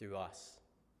through us.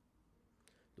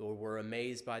 Lord, we're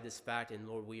amazed by this fact, and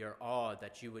Lord, we are awed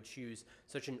that you would choose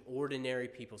such an ordinary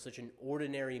people, such an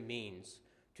ordinary means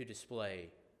to display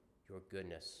your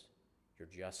goodness, your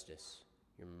justice,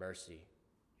 your mercy,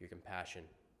 your compassion.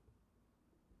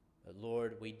 But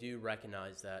Lord, we do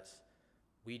recognize that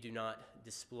we do not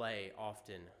display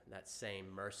often that same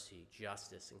mercy,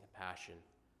 justice, and compassion.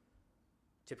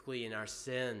 Typically in our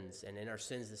sins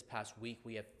this past week,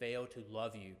 we have failed to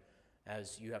love you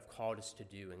as you have called us to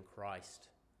do in Christ.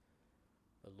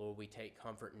 But Lord, we take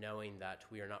comfort knowing that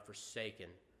we are not forsaken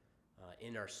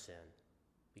in our sin,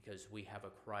 because we have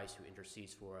a Christ who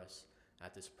intercedes for us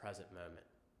at this present moment,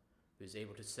 who is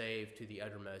able to save to the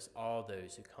uttermost all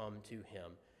those who come to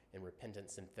him in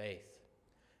repentance and faith.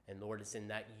 And Lord, it's in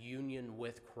that union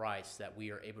with Christ that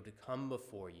we are able to come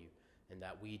before you and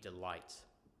that we delight.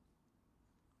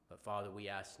 But Father, we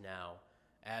ask now,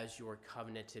 as your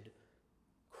covenanted,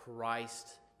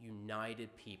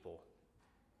 Christ-united people,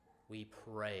 we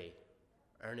pray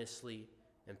earnestly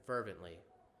and fervently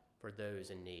for those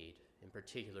in need. In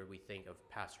particular, we think of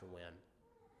Pastor Wynn.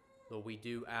 Lord, we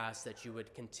do ask that you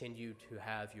would continue to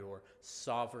have your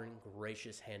sovereign,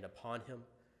 gracious hand upon him,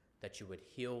 that you would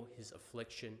heal his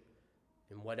affliction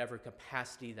in whatever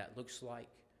capacity that looks like.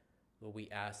 Lord, we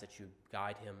ask that you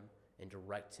guide him and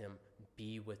direct him,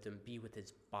 be with him, be with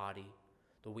his body.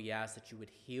 Lord, we ask that you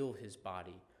would heal his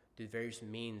body through various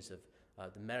means of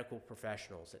the medical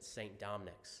professionals at St.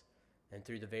 Dominic's, and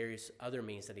through the various other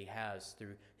means that he has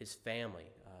through his family,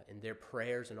 in their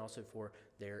prayers, and also for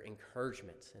their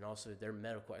encouragement, and also their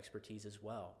medical expertise as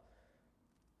well.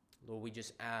 Lord, we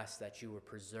just ask that you would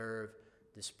preserve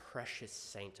this precious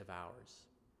saint of ours,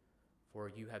 for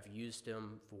you have used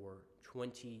him for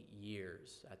 20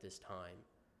 years at this time,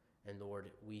 and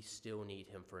Lord, we still need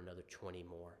him for another 20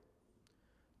 more.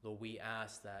 Lord, we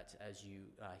ask that as you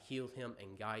heal him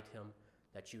and guide him,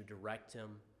 that you direct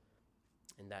him,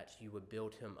 and that you would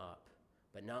build him up,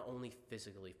 but not only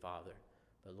physically, Father,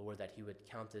 but Lord, that he would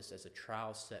count this as a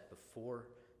trial set before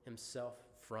himself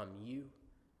from you,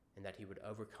 and that he would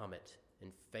overcome it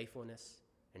in faithfulness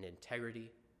and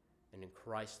integrity and in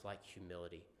Christ-like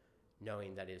humility,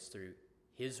 knowing that it is through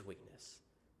his weakness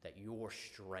that your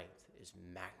strength is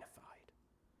magnified.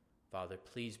 Father,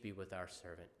 please be with our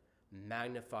servant.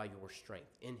 Magnify your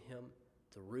strength in him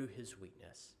through his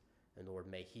weakness. And Lord,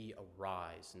 may he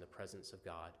arise in the presence of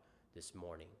God this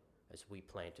morning as we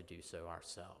plan to do so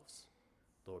ourselves.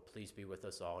 Lord, please be with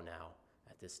us all now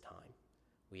at this time.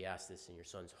 We ask this in your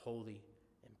Son's holy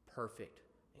and perfect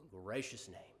and gracious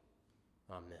name.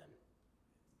 Amen.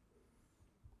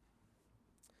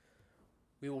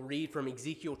 We will read from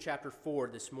Ezekiel chapter 4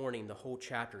 this morning, the whole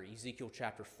chapter, Ezekiel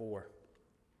chapter 4.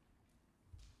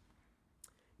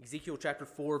 Ezekiel chapter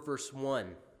 4, verse 1.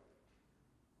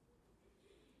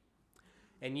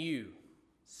 And you,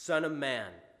 son of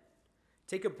man,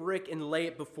 take a brick and lay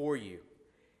it before you,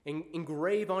 and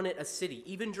engrave on it a city,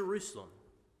 even Jerusalem,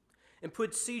 and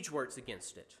put siege works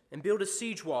against it, and build a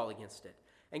siege wall against it,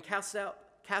 and cast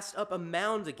up a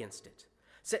mound against it.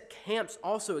 Set camps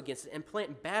also against it, and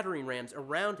plant battering rams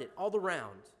around it, all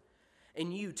around.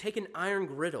 And you, take an iron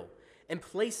griddle, and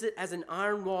place it as an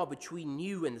iron wall between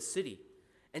you and the city,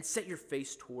 and set your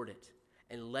face toward it,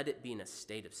 and let it be in a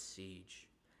state of siege,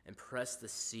 and press the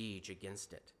siege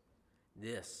against it.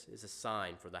 This is a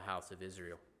sign for the house of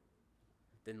Israel.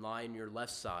 Then lie on your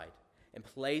left side, and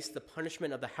place the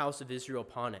punishment of the house of Israel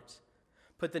upon it.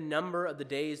 Put the number of the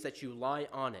days that you lie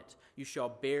on it, you shall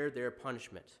bear their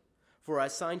punishment. For I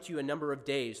assign to you a number of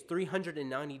days,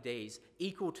 390 days,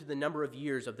 equal to the number of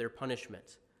years of their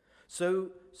punishment.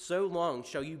 So long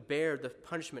shall you bear the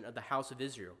punishment of the house of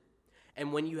Israel.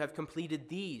 And when you have completed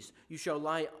these, you shall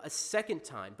lie a second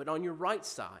time, but on your right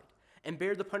side, and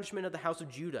bear the punishment of the house of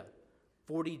Judah.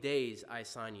 40 days I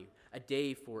assign you, a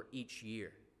day for each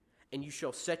year. And you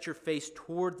shall set your face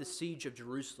toward the siege of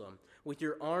Jerusalem, with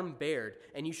your arm bared,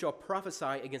 and you shall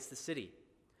prophesy against the city.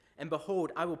 And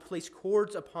behold, I will place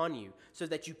cords upon you, so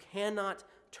that you cannot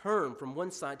turn from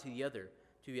one side to the other,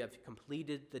 till you have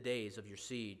completed the days of your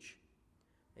siege.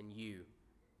 And you,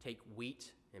 take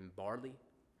wheat and barley,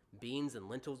 beans and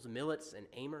lentils, millets and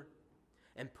amber,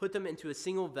 and put them into a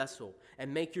single vessel,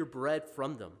 and make your bread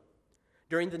from them.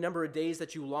 During the number of days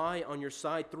that you lie on your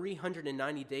side,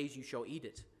 390 days you shall eat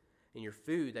it. And your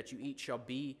food that you eat shall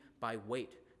be by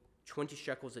weight, 20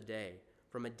 shekels a day.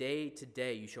 From a day to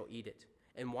day you shall eat it.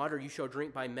 And water you shall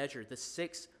drink by measure, the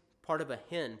sixth part of a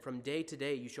hin, from day to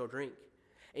day you shall drink.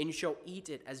 And you shall eat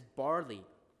it as barley,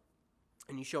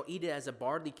 and you shall eat it as a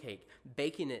barley cake,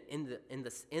 baking it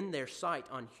in their sight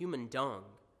on human dung.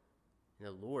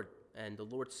 And the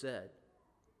Lord said,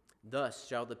 Thus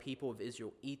shall the people of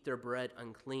Israel eat their bread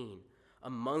unclean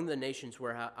among the nations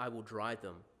where I will drive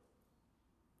them.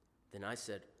 Then I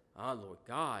said, Ah, Lord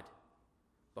God,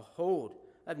 behold,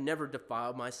 I have never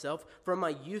defiled myself. From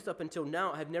my youth up until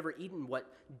now, I have never eaten what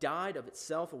died of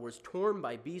itself or was torn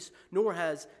by beasts, nor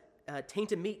has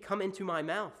tainted meat come into my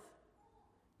mouth.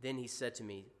 Then he said to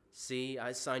me, See, I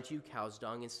assigned to you cow's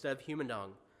dung instead of human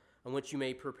dung, on which you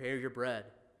may prepare your bread.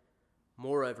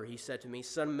 Moreover, he said to me,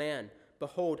 Son of man,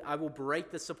 behold, I will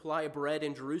break the supply of bread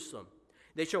in Jerusalem.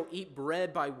 They shall eat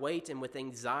bread by weight and with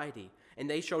anxiety, and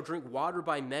they shall drink water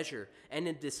by measure and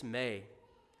in dismay.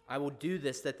 I will do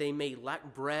this that they may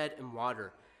lack bread and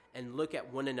water, and look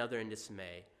at one another in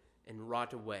dismay, and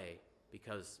rot away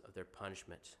because of their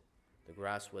punishment. The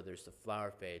grass withers, the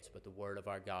flower fades, but the word of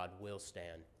our God will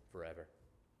stand forever.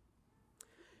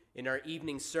 In our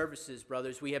evening services,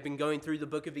 brothers, we have been going through the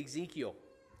book of Ezekiel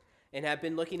and have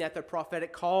been looking at the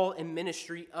prophetic call and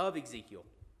ministry of Ezekiel.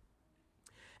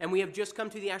 And we have just come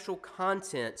to the actual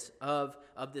content of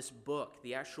this book,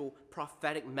 the actual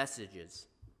prophetic messages.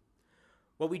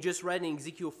 What we just read in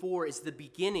Ezekiel 4 is the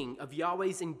beginning of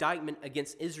Yahweh's indictment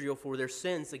against Israel for their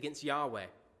sins against Yahweh.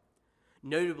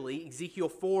 Notably, Ezekiel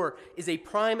 4 is a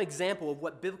prime example of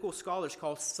what biblical scholars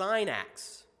call sign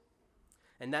acts.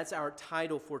 And that's our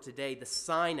title for today, the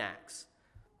sign acts,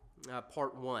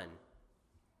 part 1.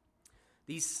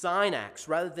 These sign acts,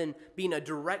 rather than being a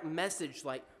direct message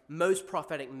like most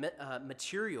prophetic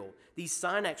material, these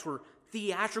sign acts were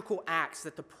theatrical acts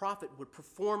that the prophet would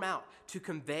perform out to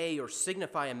convey or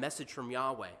signify a message from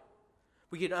Yahweh.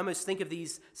 We could almost think of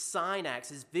these sign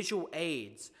acts as visual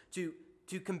aids to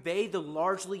convey the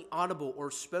largely audible or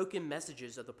spoken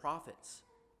messages of the prophets.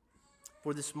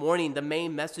 For this morning, the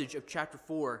main message of chapter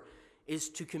 4 is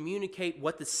to communicate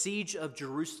what the siege of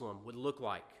Jerusalem would look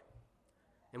like.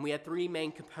 And we have three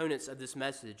main components of this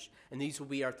message, and these will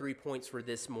be our 3 points for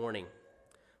this morning.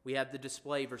 We have the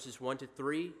display, verses 1 to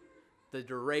 3, the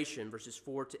duration, verses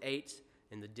 4 to 8,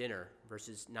 and the dinner,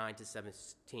 verses 9 to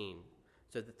 17.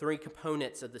 So the three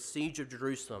components of the siege of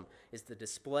Jerusalem is the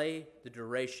display, the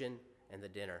duration, and the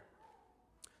dinner.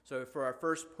 So for our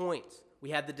first point, we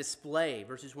have the display,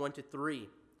 verses 1 to 3.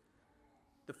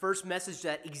 The first message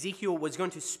that Ezekiel was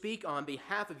going to speak on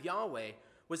behalf of Yahweh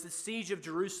was the siege of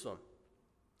Jerusalem.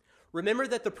 Remember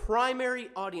that the primary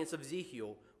audience of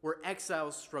Ezekiel were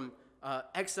exiles from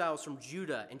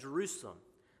Judah and Jerusalem.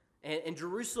 And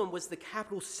Jerusalem was the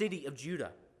capital city of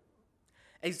Judah.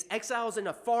 As exiles in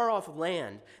a far-off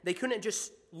land, they couldn't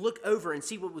just look over and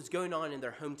see what was going on in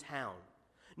their hometown.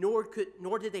 Nor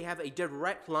did they have a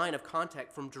direct line of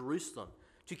contact from Jerusalem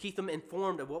to keep them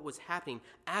informed of what was happening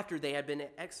after they had been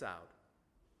exiled.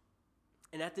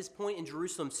 And at this point in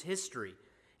Jerusalem's history,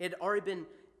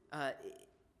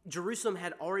 Jerusalem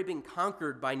had already been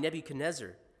conquered by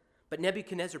Nebuchadnezzar, but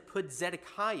Nebuchadnezzar put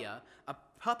Zedekiah, a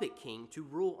puppet king, to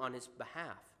rule on his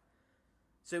behalf.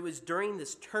 So it was during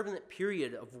this turbulent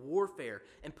period of warfare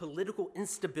and political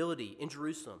instability in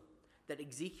Jerusalem that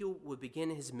Ezekiel would begin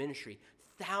his ministry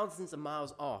thousands of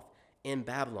miles off in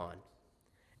Babylon.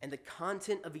 And the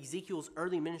content of Ezekiel's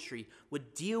early ministry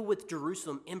would deal with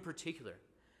Jerusalem in particular,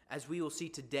 as we will see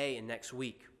today and next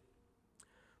week.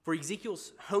 For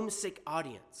Ezekiel's homesick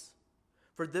audience,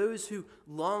 for those who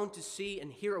long to see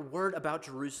and hear a word about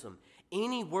Jerusalem,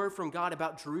 any word from God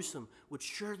about Jerusalem would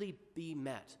surely be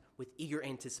met with eager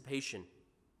anticipation.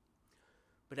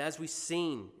 But as we've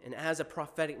seen, and as a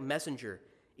prophetic messenger,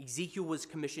 Ezekiel was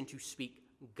commissioned to speak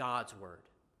God's word,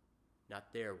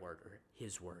 not their word or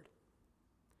his word.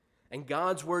 And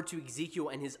God's word to Ezekiel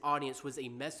and his audience was a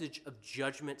message of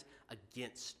judgment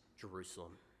against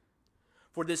Jerusalem.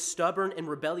 For this stubborn and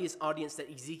rebellious audience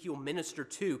that Ezekiel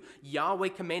ministered to, Yahweh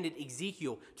commanded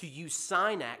Ezekiel to use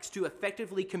sign acts to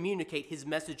effectively communicate his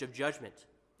message of judgment.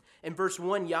 In verse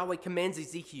 1, Yahweh commands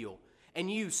Ezekiel,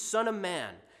 "And you, son of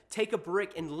man, take a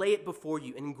brick and lay it before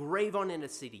you, and engrave on it a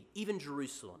city, even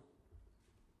Jerusalem."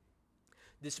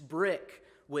 This brick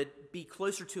would be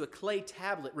closer to a clay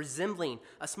tablet resembling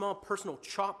a small personal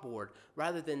chalkboard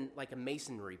rather than like a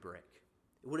masonry brick.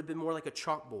 It would have been more like a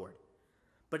chalkboard.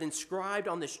 But inscribed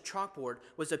on this chalkboard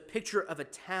was a picture of a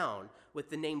town with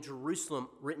the name Jerusalem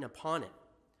written upon it.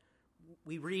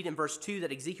 We read in verse 2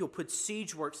 that Ezekiel put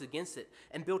siege works against it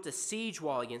and built a siege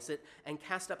wall against it and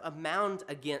cast up a mound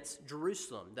against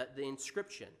Jerusalem, the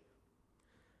inscription.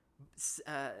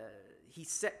 He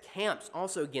set camps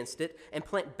also against it and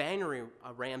plant battering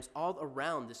rams all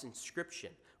around this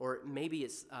inscription, or maybe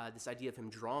it's this idea of him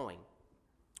drawing.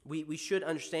 We should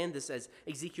understand this as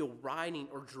Ezekiel writing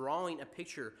or drawing a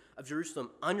picture of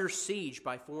Jerusalem under siege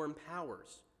by foreign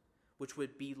powers, which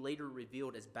would be later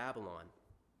revealed as Babylon.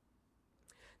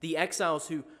 The exiles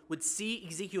who would see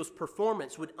Ezekiel's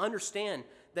performance would understand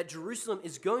that Jerusalem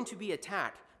is going to be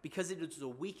attacked because it is a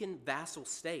weakened vassal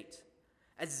state.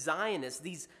 As Zionists,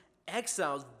 these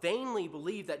exiles vainly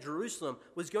believed that Jerusalem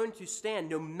was going to stand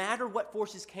no matter what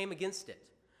forces came against it.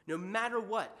 No matter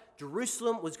what,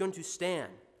 Jerusalem was going to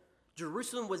stand.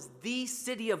 Jerusalem was the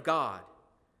city of God.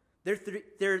 Their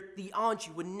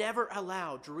theology would never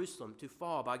allow Jerusalem to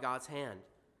fall by God's hand.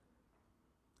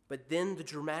 But then the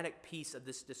dramatic piece of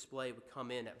this display would come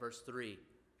in at verse 3.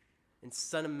 And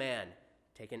Son of Man,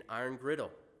 take an iron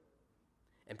griddle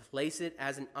and place it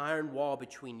as an iron wall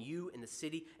between you and the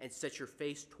city, and set your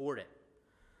face toward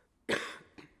it.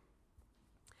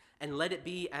 And let it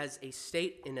be as a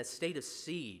state in a state of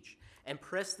siege, and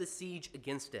press the siege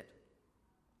against it.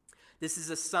 This is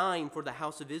a sign for the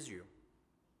house of Israel.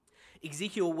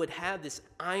 Ezekiel would have this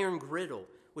iron griddle,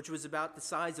 which was about the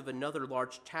size of another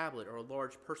large tablet or a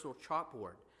large personal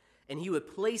chalkboard, and he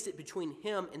would place it between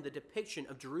him and the depiction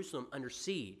of Jerusalem under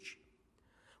siege.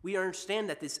 We understand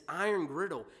that this iron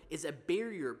griddle is a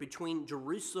barrier between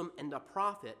Jerusalem and the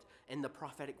prophet and the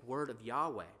prophetic word of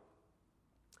Yahweh.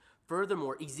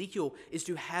 Furthermore, Ezekiel is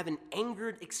to have an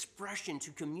angered expression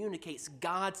to communicate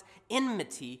God's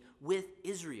enmity with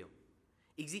Israel.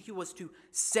 Ezekiel was to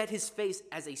set his face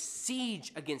as a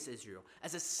siege against Israel,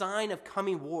 as a sign of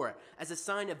coming war, as a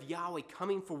sign of Yahweh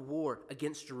coming for war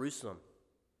against Jerusalem.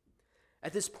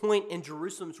 At this point in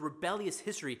Jerusalem's rebellious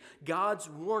history, God's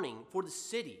warning for the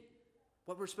city,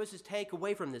 what we're supposed to take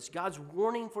away from this, God's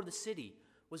warning for the city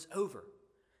was over.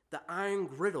 The iron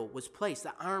griddle was placed,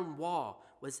 the iron wall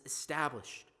was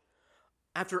established.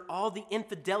 After all the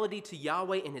infidelity to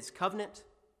Yahweh and his covenant,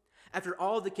 after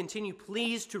all the continued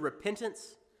pleas to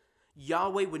repentance,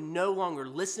 Yahweh would no longer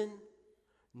listen,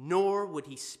 nor would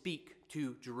he speak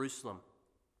to Jerusalem.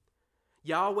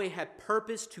 Yahweh had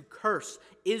purposed to curse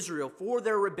Israel for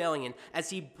their rebellion, as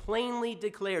he plainly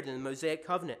declared in the Mosaic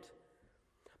covenant,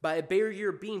 by a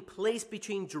barrier being placed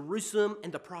between Jerusalem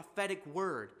and the prophetic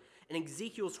word, and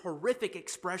Ezekiel's horrific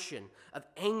expression of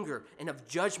anger and of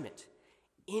judgment.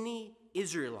 Any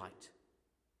Israelite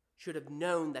should have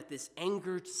known that this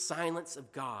angered silence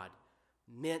of God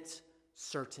meant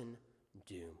certain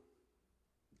doom.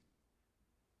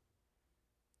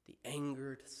 The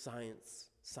angered silence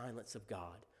of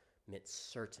God meant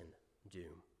certain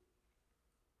doom.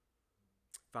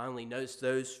 Finally, notice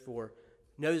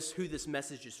who this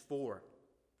message is for.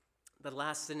 The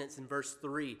last sentence in verse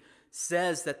 3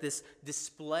 says that this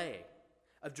display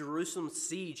of Jerusalem's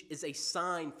siege is a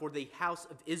sign for the house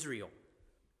of Israel.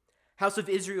 House of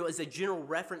Israel is a general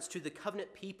reference to the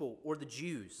covenant people or the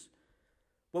Jews.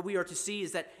 What we are to see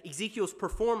is that Ezekiel's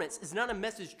performance is not a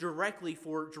message directly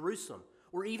for Jerusalem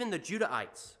or even the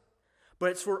Judahites, but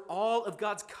it's for all of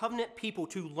God's covenant people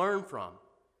to learn from.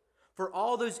 For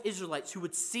all those Israelites who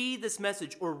would see this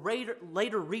message or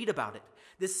later read about it,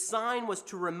 this sign was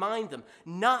to remind them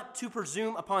not to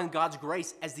presume upon God's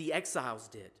grace as the exiles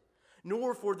did,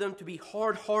 nor for them to be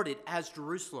hard-hearted as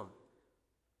Jerusalem.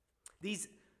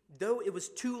 Though it was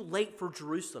too late for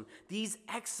Jerusalem, these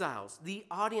exiles, the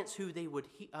audience who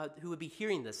would be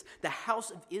hearing this, the house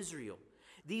of Israel,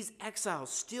 these exiles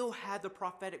still had the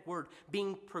prophetic word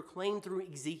being proclaimed through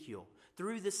Ezekiel,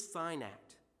 through this sign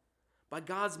act. By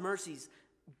God's mercy,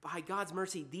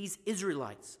 these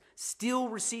Israelites still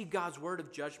received God's word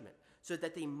of judgment so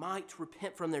that they might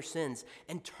repent from their sins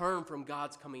and turn from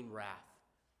God's coming wrath.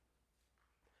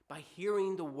 By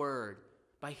hearing the word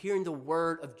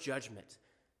of judgment,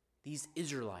 these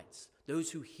Israelites,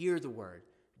 those who hear the word,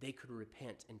 they could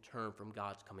repent and turn from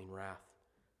God's coming wrath.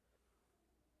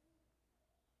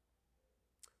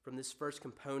 From this first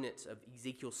component of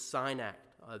Ezekiel's sign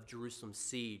act of Jerusalem's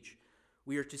siege,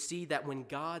 we are to see that when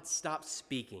God stops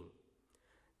speaking,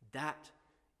 that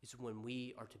is when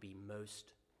we are to be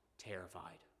most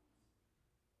terrified.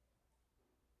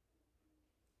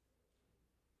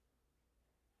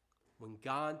 When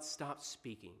God stops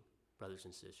speaking, brothers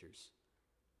and sisters,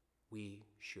 we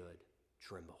should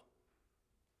tremble.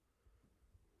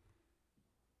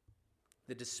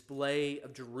 The display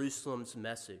of Jerusalem's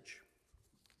message,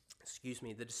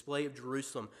 the display of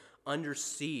Jerusalem under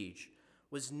siege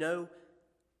with no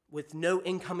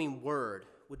incoming word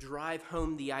would drive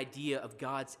home the idea of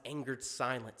God's angered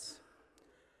silence.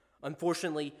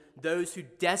 Unfortunately, those who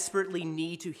desperately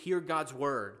need to hear God's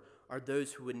word are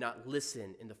those who would not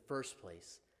listen in the first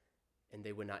place, and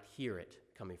they would not hear it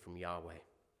coming from Yahweh.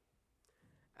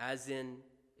 As in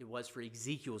it was for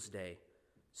Ezekiel's day,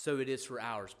 so it is for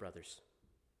ours, brothers.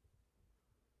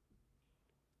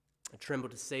 I tremble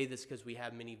to say this because we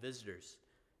have many visitors.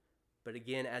 But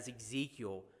again, as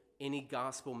Ezekiel any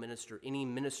gospel minister, any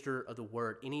minister of the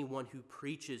word, anyone who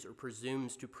preaches or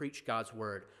presumes to preach God's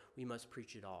word, we must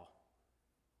preach it all.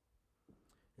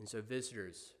 And so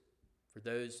visitors, for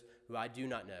those who I do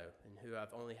not know and who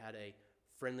I've only had a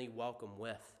friendly welcome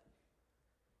with,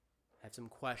 I have some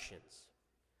questions.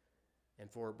 And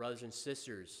for brothers and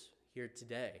sisters here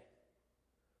today,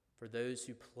 for those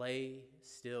who play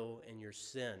still in your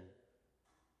sin,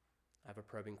 I have a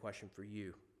probing question for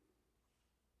you.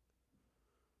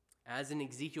 As in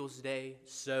Ezekiel's day,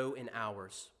 so in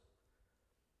ours.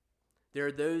 There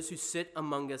are those who sit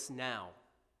among us now,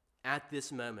 at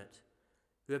this moment,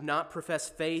 who have not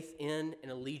professed faith in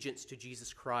and allegiance to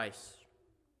Jesus Christ.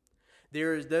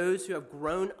 There are those who have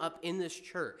grown up in this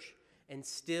church and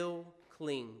still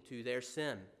cling to their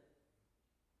sin.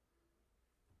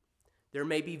 There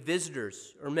may be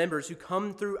visitors or members who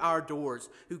come through our doors,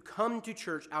 who come to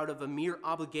church out of a mere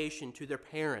obligation to their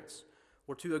parents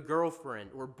or to a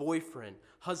girlfriend or boyfriend,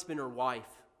 husband or wife.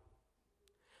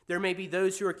 There may be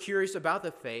those who are curious about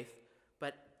the faith,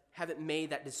 but haven't made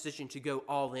that decision to go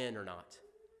all in or not.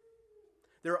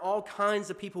 There are all kinds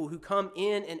of people who come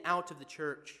in and out of the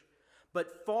church,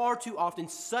 but far too often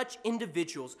such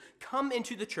individuals come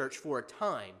into the church for a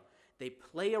time. They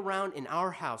play around in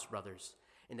our house, brothers,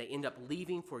 and they end up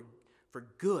leaving for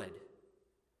good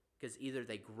because either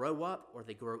they grow up or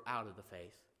they grow out of the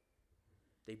faith.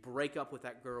 They break up with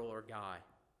that girl or guy.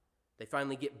 They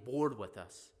finally get bored with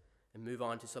us and move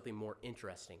on to something more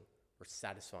interesting or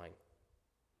satisfying.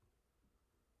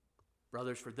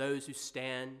 Brothers, for those who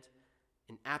stand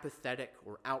in apathetic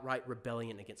or outright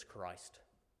rebellion against Christ,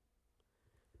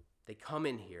 they come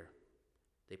in here,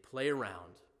 they play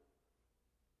around,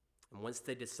 and once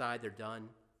they decide they're done,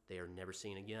 they are never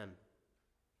seen again.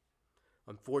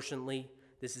 Unfortunately,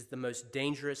 this is the most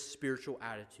dangerous spiritual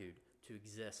attitude to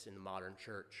exist in the modern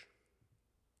church.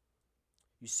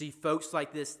 You see, folks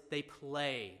like this, they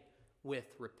play with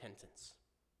repentance.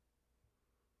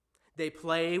 They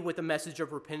play with the message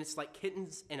of repentance like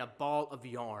kittens in a ball of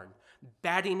yarn,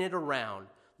 batting it around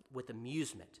with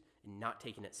amusement and not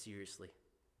taking it seriously.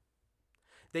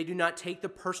 They do not take the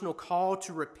personal call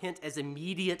to repent as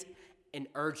immediate and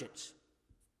urgent.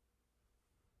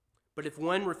 But if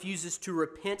one refuses to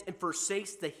repent and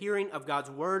forsakes the hearing of God's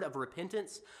word of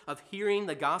repentance, of hearing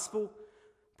the gospel,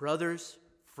 brothers,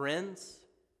 friends,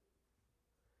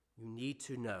 you need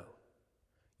to know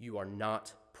you are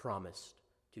not promised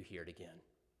to hear it again.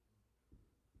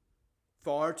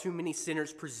 Far too many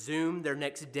sinners presume their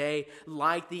next day,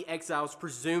 like the exiles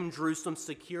presumed Jerusalem's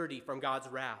security from God's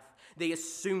wrath. They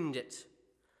assumed it.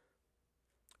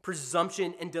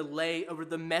 Presumption and delay over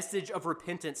the message of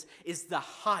repentance is the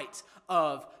height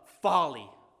of folly.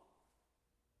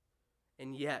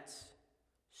 And yet,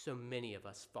 so many of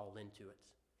us fall into it.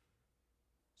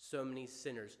 So many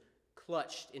sinners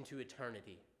clutched into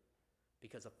eternity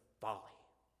because of folly.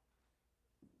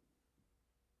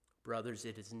 Brothers,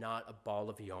 it is not a ball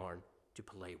of yarn to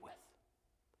play with.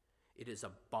 It is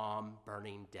a bomb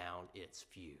burning down its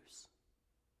fuse.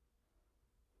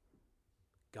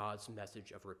 God's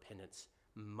message of repentance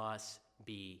must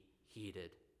be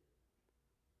heeded.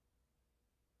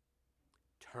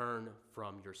 Turn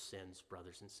from your sins,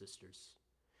 brothers and sisters.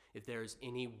 If there is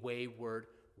any wayward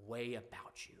way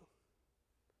about you,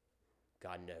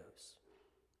 God knows.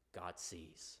 God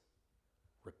sees.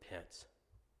 Repent.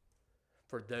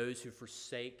 For those who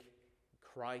forsake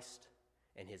Christ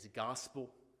and his gospel,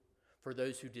 for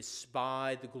those who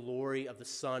despise the glory of the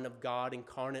Son of God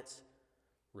incarnate,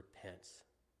 repent.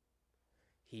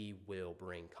 He will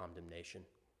bring condemnation.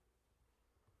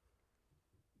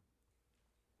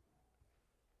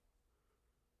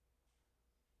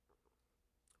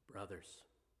 Brothers,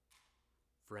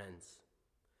 friends,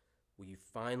 will you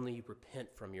finally repent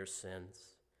from your sins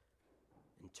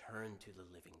and turn to the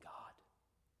living God?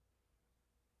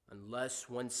 Unless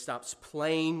one stops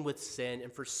playing with sin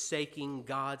and forsaking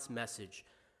God's message,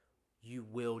 you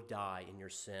will die in your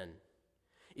sin.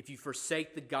 If you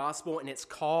forsake the gospel and its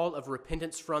call of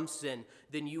repentance from sin,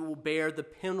 then you will bear the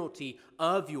penalty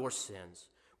of your sins,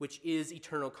 which is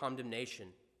eternal condemnation.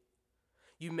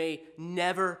 You may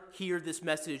never hear this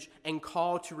message and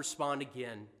call to respond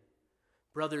again.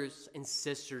 Brothers and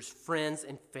sisters, friends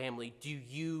and family, do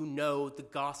you know the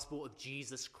gospel of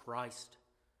Jesus Christ?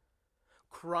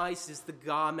 Christ is the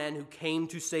God-man who came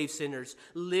to save sinners,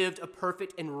 lived a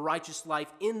perfect and righteous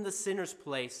life in the sinner's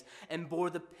place, and bore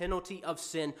the penalty of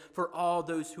sin for all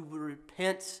those who will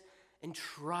repent and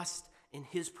trust in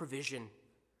his provision.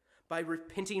 By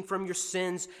repenting from your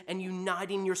sins and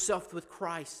uniting yourself with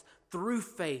Christ through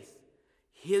faith,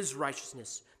 his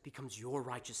righteousness becomes your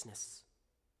righteousness.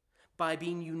 by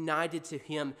being united to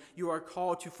him. You are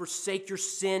called to forsake your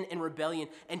sin and rebellion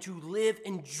and to live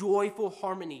in joyful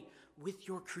harmony with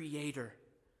your Creator.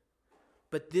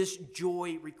 But this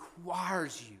joy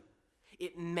requires you.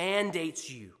 It mandates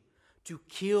you to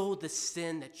kill the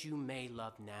sin that you may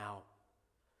love now.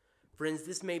 Friends,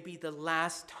 this may be the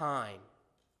last time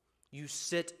you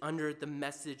sit under the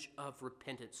message of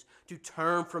repentance, to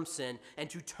turn from sin and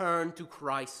to turn to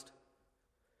Christ.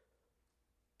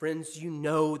 Friends, you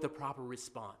know the proper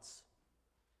response.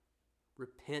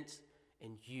 Repent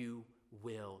and you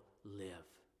will live.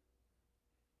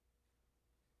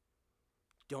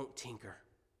 Don't tinker.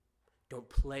 Don't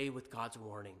play with God's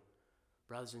warning.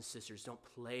 Brothers and sisters, don't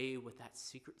play with that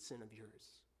secret sin of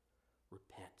yours.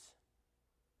 Repent.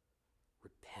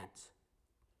 Repent.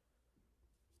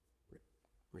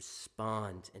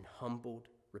 Respond in humbled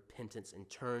repentance and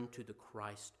turn to the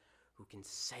Christ who can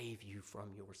save you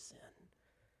from your sin.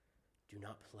 Do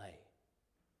not play.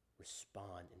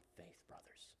 Respond in faith,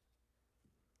 brothers.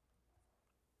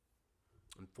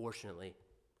 Unfortunately,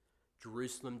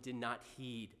 Jerusalem did not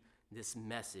heed this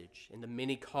message and the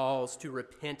many calls to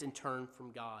repent and turn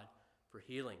from God for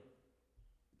healing.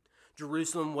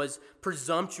 Jerusalem was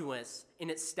presumptuous in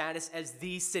its status as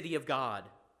the city of God.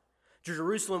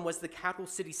 Jerusalem was the capital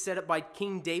city set up by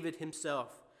King David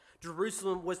himself.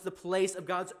 Jerusalem was the place of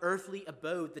God's earthly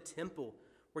abode, the temple,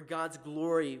 where God's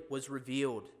glory was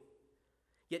revealed.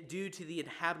 Yet due to the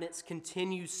inhabitants'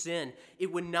 continued sin, it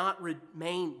would not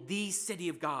remain the city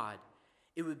of God.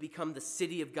 It would become the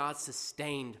city of God's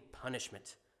sustained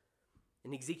punishment.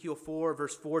 In Ezekiel 4,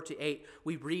 verse 4 to 8,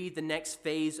 we read the next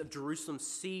phase of Jerusalem's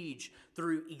siege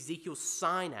through Ezekiel's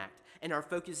sign act, and our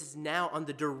focus is now on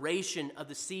the duration of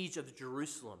the siege of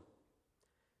Jerusalem,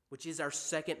 which is our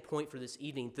second point for this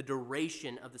evening, the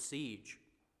duration of the siege.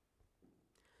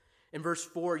 In verse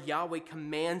 4, Yahweh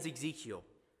commands Ezekiel,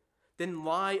 "Then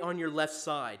lie on your left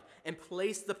side and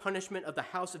place the punishment of the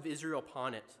house of Israel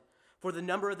upon it. For the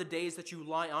number of the days that you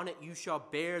lie on it, you shall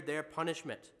bear their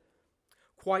punishment."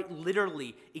 Quite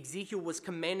literally, Ezekiel was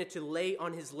commanded to lay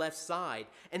on his left side,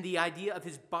 and the idea of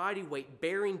his body weight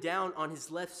bearing down on his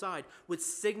left side would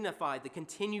signify the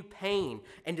continued pain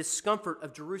and discomfort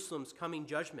of Jerusalem's coming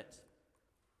judgment.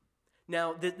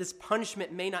 Now, this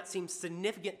punishment may not seem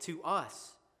significant to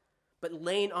us, but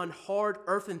laying on hard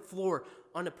earthen floor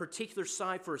on a particular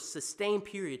side for a sustained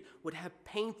period would have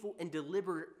painful and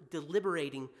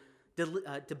debilitating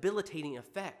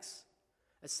effects.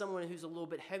 As someone who's a little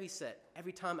bit heavyset,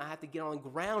 every time I have to get on the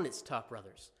ground, it's tough,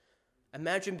 brothers.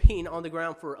 Imagine being on the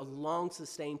ground for a long,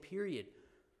 sustained period,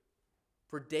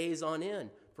 for days on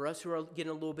end, for us who are getting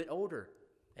a little bit older.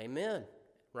 Amen,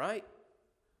 right?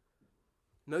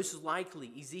 Most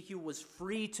likely, Ezekiel was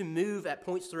free to move at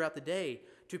points throughout the day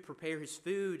to prepare his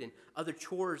food and other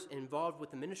chores involved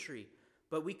with the ministry.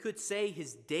 But we could say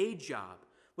his day job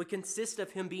would consist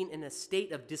of him being in a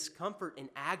state of discomfort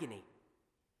and agony.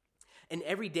 And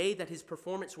every day that his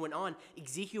performance went on,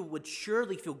 Ezekiel would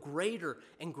surely feel greater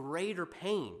and greater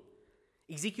pain.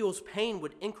 Ezekiel's pain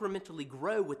would incrementally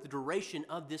grow with the duration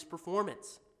of this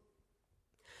performance.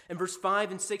 In verse 5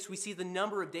 and 6, we see the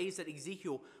number of days that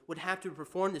Ezekiel would have to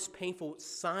perform this painful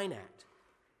sign act.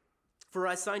 "For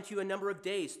I assign to you a number of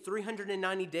days,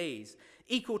 390 days,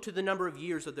 equal to the number of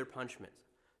years of their punishment.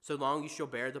 So long you shall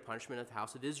bear the punishment of the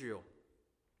house of Israel.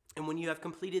 And when you have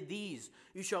completed these,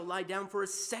 you shall lie down for a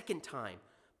second time,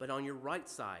 but on your right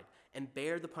side, and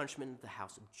bear the punishment of the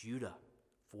house of Judah.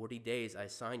 40 days I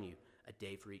assign you, a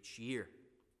day for each year."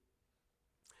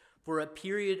 For a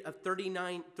period of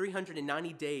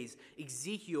 390 days,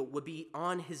 Ezekiel would be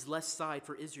on his left side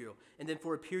for Israel. And then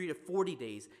for a period of 40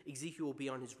 days, Ezekiel will be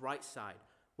on his right side,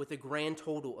 with a grand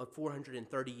total of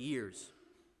 430 years.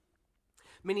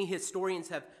 Many historians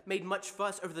have made much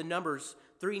fuss over the numbers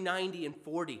 390 and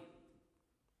 40.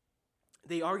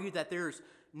 They argue that there's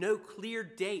no clear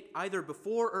date either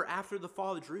before or after the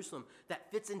fall of Jerusalem that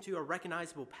fits into a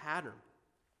recognizable pattern.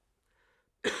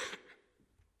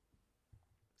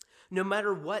 No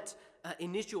matter what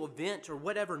initial event or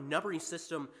whatever numbering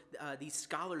system these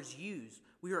scholars use,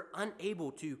 we are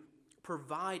unable to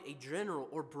provide a general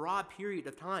or broad period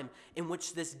of time in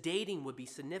which this dating would be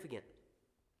significant.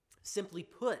 Simply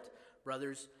put,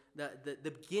 brothers, the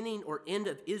beginning or end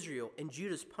of Israel and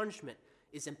Judah's punishment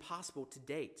is impossible to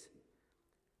date.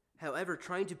 However,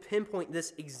 trying to pinpoint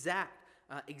this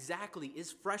exactly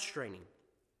is frustrating.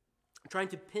 Trying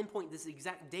to pinpoint this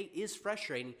exact date is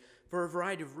frustrating for a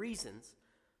variety of reasons,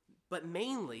 but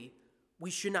mainly,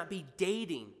 we should not be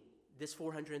dating this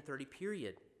 430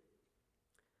 period.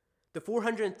 The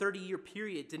 430-year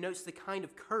period denotes the kind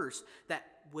of curse that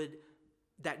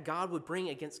God would bring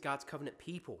against God's covenant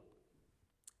people.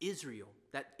 Israel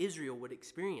would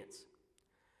experience.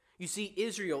 You see,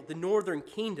 Israel, the northern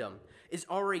kingdom, is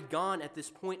already gone at this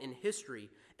point in history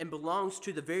and belongs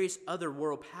to the various other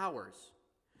world powers.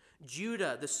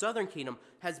 Judah, the southern kingdom,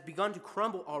 has begun to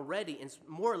crumble already and is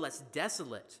more or less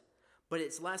desolate, but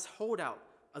its last holdout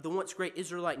of the once great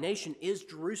Israelite nation is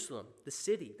Jerusalem, the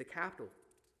city, the capital.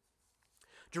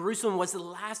 Jerusalem was the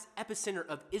last epicenter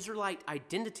of Israelite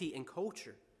identity and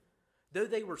culture. Though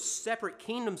they were separate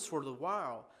kingdoms for a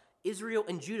while, Israel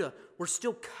and Judah were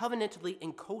still covenantally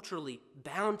and culturally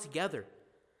bound together.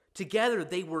 Together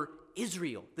they were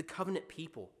Israel, the covenant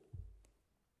people.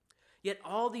 Yet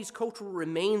all these cultural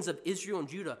remains of Israel and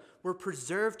Judah were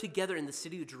preserved together in the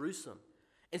city of Jerusalem.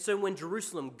 And so when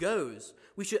Jerusalem goes,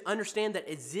 we should understand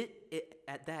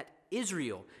that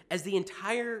Israel, as the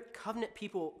entire covenant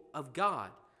people of God,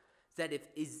 that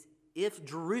if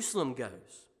Jerusalem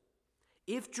goes,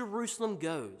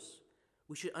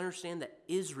 we should understand that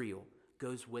Israel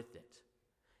goes with it.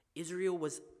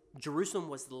 Jerusalem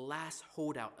was the last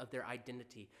holdout of their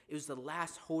identity. It was the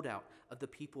last holdout of the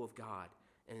people of God.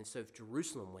 And so if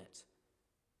Jerusalem went,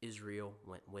 Israel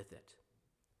went with it.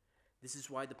 This is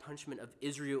why the punishment of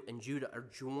Israel and Judah are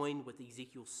joined with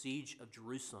Ezekiel's siege of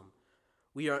Jerusalem.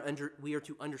 We are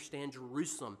to understand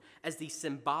Jerusalem as the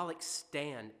symbolic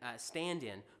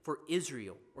stand-in for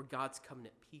Israel, or God's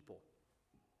covenant people.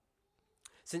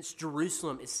 Since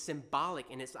Jerusalem is symbolic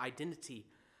in its identity,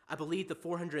 I believe the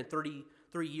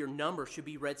 433-year number should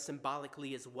be read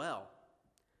symbolically as well.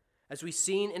 As we've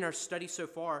seen in our study so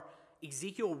far,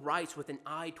 Ezekiel writes with an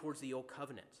eye towards the Old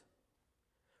Covenant.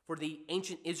 For the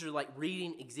ancient Israelite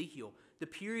reading Ezekiel, the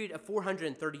period of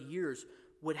 430 years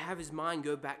would have his mind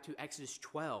go back to Exodus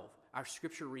 12, our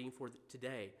scripture reading for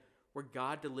today, where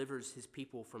God delivers his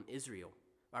people from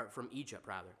Egypt.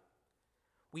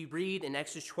 We read in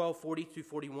Exodus 12, 40 through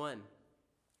 41,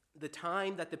 the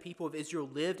time that the people of Israel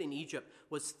lived in Egypt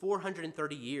was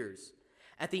 430 years.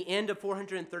 At the end of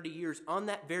 430 years, on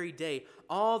that very day,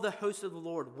 all the hosts of the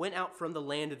Lord went out from the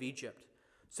land of Egypt.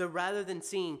 So rather than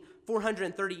seeing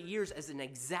 430 years as an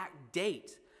exact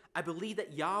date, I believe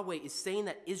that Yahweh is saying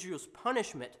that Israel's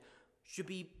punishment should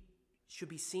be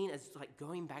seen as like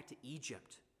going back to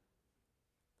Egypt.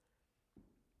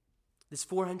 This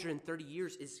 430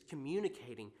 years is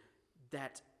communicating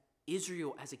that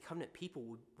Israel as a covenant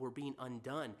people were being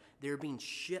undone. They're being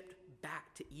shipped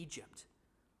back to Egypt.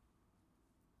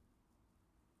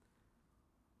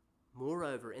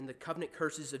 Moreover, in the covenant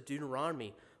curses of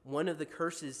Deuteronomy, one of the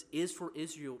curses is for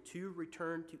Israel to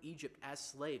return to Egypt as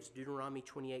slaves, Deuteronomy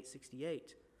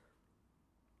 28:68.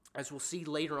 As we'll see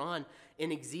later on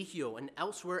in Ezekiel and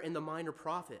elsewhere in the minor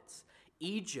prophets,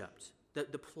 Egypt, the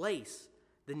place,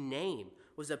 the name,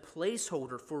 was a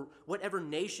placeholder for whatever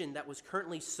nation that was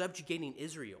currently subjugating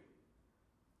Israel.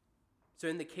 So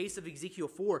in the case of Ezekiel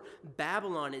 4,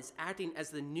 Babylon is acting as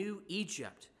the new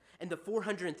Egypt, and the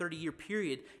 430-year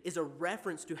period is a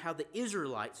reference to how the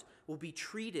Israelites will be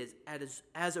treated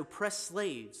as oppressed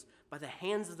slaves by the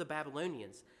hands of the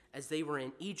Babylonians as they were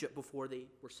in Egypt before they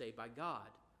were saved by God.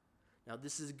 Now,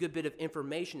 this is a good bit of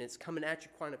information. It's coming at you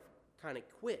kind of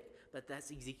quick, but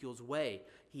that's Ezekiel's way.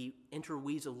 He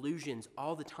interweaves allusions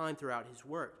all the time throughout his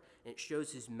work, and it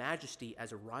shows his majesty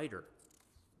as a writer.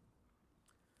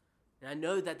 And I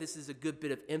know that this is a good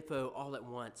bit of info all at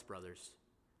once, brothers.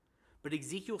 But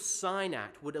Ezekiel's sign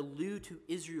act would allude to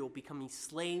Israel becoming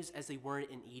slaves as they were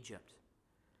in Egypt.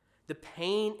 The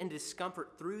pain and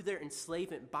discomfort through their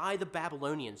enslavement by the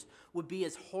Babylonians would be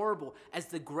as horrible as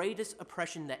the greatest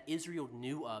oppression that Israel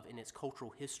knew of in its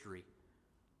cultural history.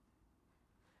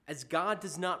 As God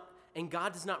does not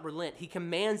relent, he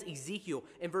commands Ezekiel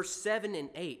in verse 7 and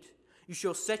 8, "You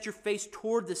shall set your face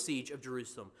toward the siege of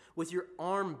Jerusalem with your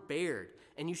arm bared,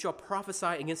 and you shall prophesy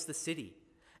against the city.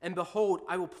 And behold,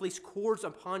 I will place cords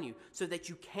upon you so that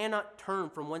you cannot turn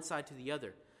from one side to the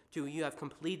other till you have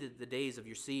completed the days of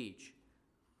your siege."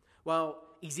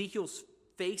 While Ezekiel's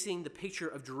facing the picture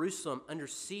of Jerusalem under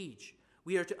siege,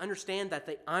 we are to understand that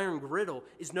the iron griddle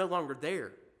is no longer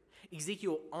there.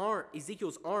 Ezekiel's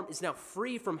arm is now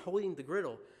free from holding the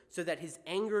griddle so that his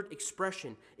angered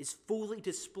expression is fully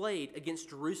displayed against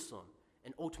Jerusalem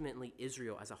and ultimately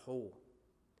Israel as a whole.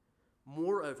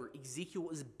 Moreover, Ezekiel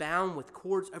is bound with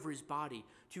cords over his body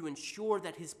to ensure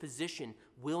that his position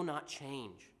will not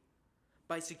change.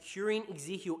 By securing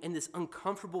Ezekiel in this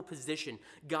uncomfortable position,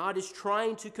 God is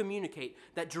trying to communicate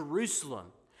that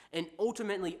Jerusalem and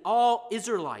ultimately all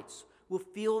Israelites will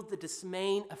feel the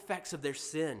dismaying effects of their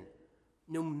sin,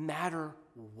 no matter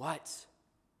what.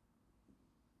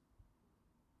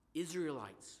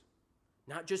 Israelites,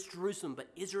 not just Jerusalem, but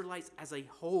Israelites as a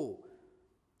whole,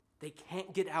 They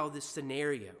can't get out of this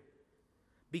scenario.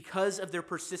 Because of their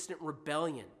persistent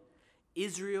rebellion,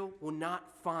 Israel will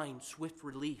not find swift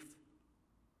relief.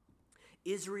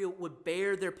 Israel would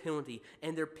bear their penalty,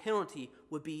 and their penalty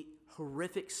would be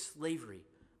horrific slavery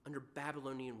under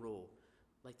Babylonian rule,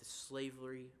 like the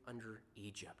slavery under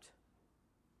Egypt.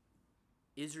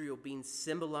 Israel, being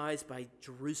symbolized by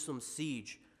Jerusalem's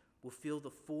siege, will feel the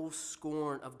full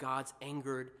scorn of God's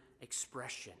angered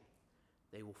expression.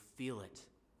 They will feel it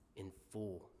in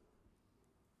full.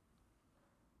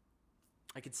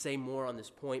 I could say more on this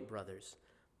point, brothers,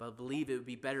 but I believe it would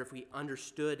be better if we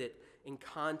understood it in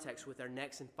context with our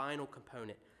next and final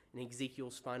component in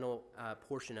Ezekiel's final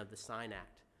portion of the Sign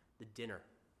Act, the dinner.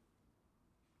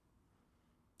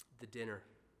 The dinner.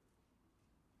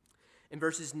 In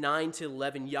verses 9 to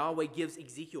 11, Yahweh gives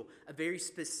Ezekiel a very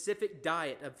specific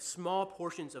diet of small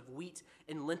portions of wheat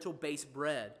and lentil-based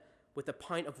bread with a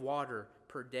pint of water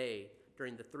per day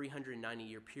during the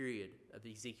 390-year period of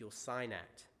Ezekiel's Sign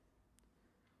Act.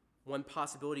 One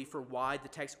possibility for why the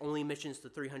text only mentions the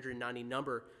 390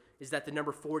 number is that the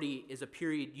number 40 is a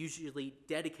period usually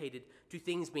dedicated to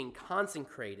things being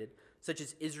consecrated, such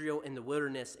as Israel in the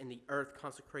wilderness and the earth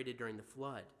consecrated during the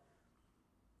flood.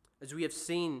 As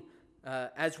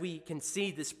we can see,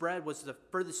 this bread was the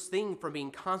furthest thing from being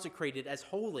consecrated as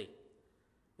holy.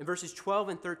 In verses 12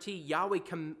 and 13,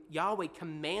 Yahweh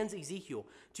commands Ezekiel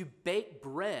to bake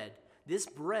this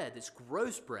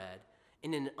gross bread,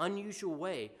 in an unusual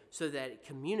way so that it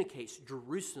communicates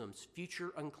Jerusalem's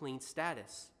future unclean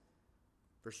status.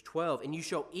 Verse 12, and you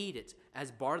shall eat it as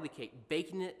barley cake,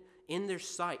 baking it in their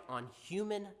sight on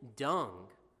human dung.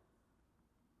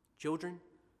 Children,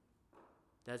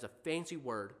 that is a fancy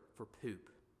word for poop.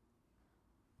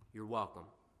 You're welcome.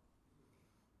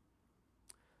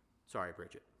 Sorry,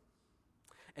 Bridget.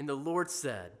 And the Lord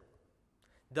said,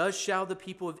 thus shall the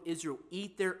people of Israel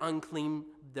eat their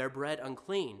bread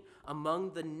unclean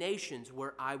among the nations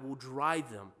where I will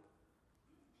drive them.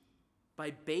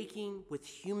 By baking with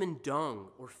human dung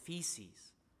or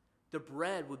feces, the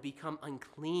bread would become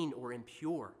unclean or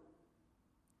impure.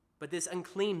 But this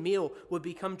unclean meal would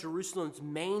become Jerusalem's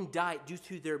main diet due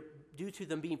to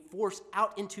them being forced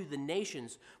out into the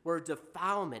nations where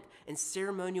defilement and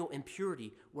ceremonial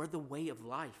impurity were the way of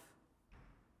life.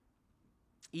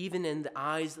 Even in the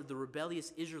eyes of the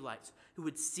rebellious Israelites who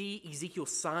would see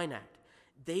Ezekiel's Sign Act,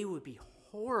 they would be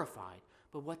horrified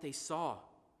by what they saw.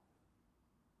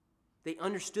 They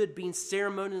understood being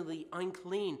ceremonially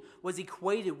unclean was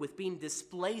equated with being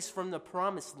displaced from the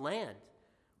promised land,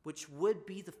 which would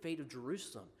be the fate of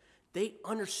Jerusalem. They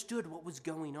understood what was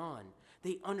going on.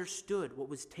 They understood what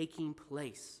was taking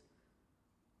place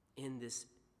in this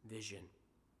vision.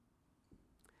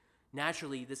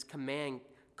 Naturally, this command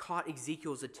caught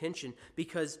Ezekiel's attention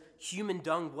because human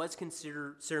dung was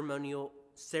considered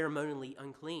ceremonially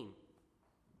unclean.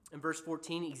 In verse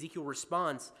 14, Ezekiel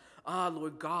responds, "Ah,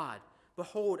 Lord God,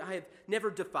 behold, I have never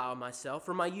defiled myself.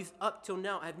 From my youth up till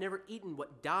now, I have never eaten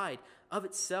what died of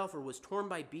itself or was torn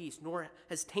by beasts, nor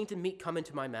has tainted meat come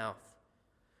into my mouth."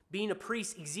 Being a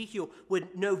priest, Ezekiel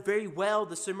would know very well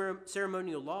the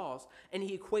ceremonial laws, and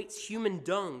he equates human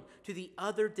dung to the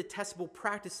other detestable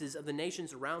practices of the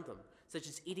nations around them, such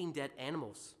as eating dead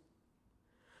animals.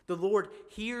 The Lord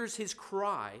hears Ezekiel's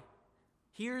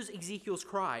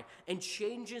cry, and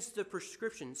changes the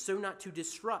prescription so not to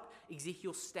disrupt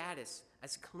Ezekiel's status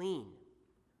as clean.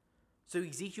 So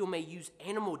Ezekiel may use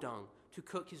animal dung to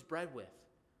cook his bread with,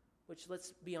 which,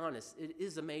 let's be honest, it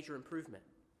is a major improvement.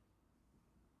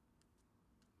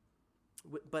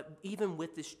 But even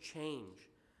with this change,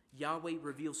 Yahweh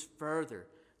reveals further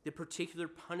the particular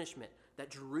punishment that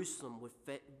Jerusalem would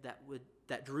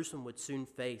soon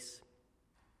face.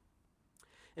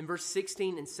 In verse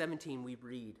 16 and 17 we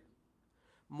read,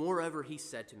 "Moreover he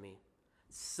said to me,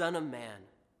 Son of man,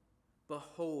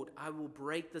 behold, I will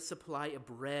break the supply of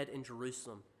bread in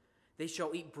Jerusalem. They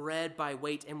shall eat bread by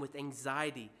weight and with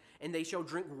anxiety, and they shall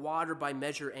drink water by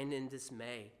measure and in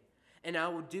dismay. And I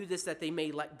will do this that they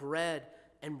may lack bread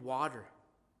and water,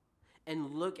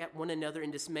 and look at one another in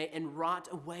dismay and rot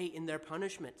away in their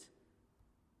punishment."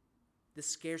 The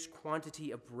scarce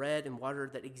quantity of bread and water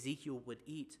that Ezekiel would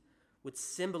eat would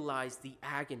symbolize the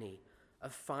agony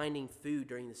of finding food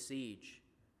during the siege,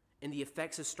 and the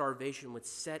effects of starvation would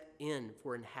set in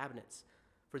for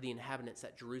the inhabitants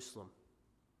at Jerusalem.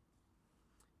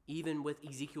 Even with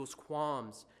Ezekiel's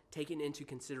qualms taken into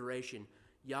consideration,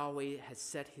 Yahweh has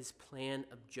set his plan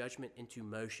of judgment into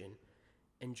motion,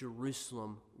 and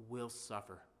Jerusalem will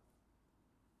suffer.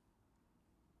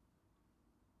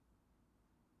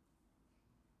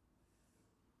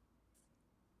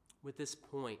 With this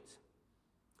point,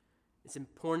 It's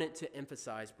important to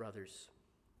emphasize, brothers,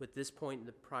 with this point and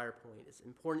the prior point, it's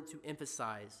important to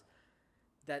emphasize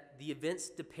that the events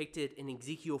depicted in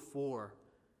Ezekiel 4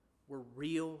 were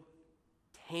real,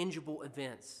 tangible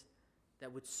events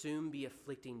that would soon be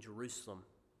afflicting Jerusalem.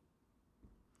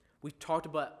 We've talked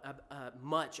about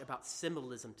much about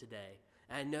symbolism today,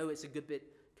 and I know it's a good bit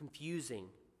confusing,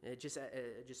 just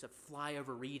a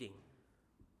flyover reading,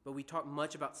 but we talked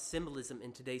much about symbolism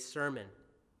in today's sermon.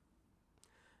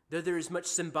 Though there is much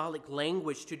symbolic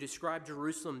language to describe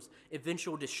Jerusalem's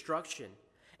eventual destruction,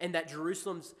 and that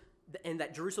Jerusalem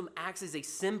acts as a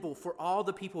symbol for all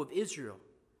the people of Israel,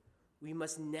 we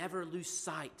must never lose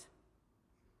sight.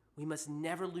 We must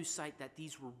never lose sight that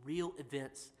these were real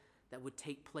events that would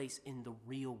take place in the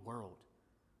real world.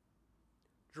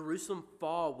 Jerusalem's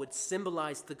fall would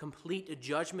symbolize the complete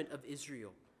judgment of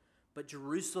Israel, but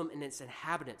Jerusalem and its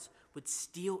inhabitants would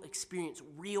still experience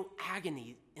real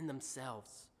agony in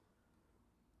themselves.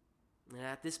 And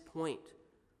at this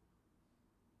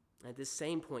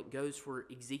same point goes for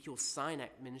Ezekiel's Sinai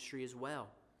ministry as well.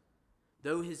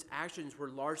 Though his actions were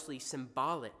largely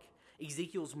symbolic,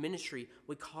 Ezekiel's ministry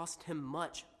would cost him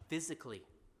much physically.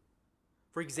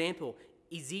 For example,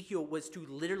 Ezekiel was to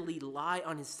literally lie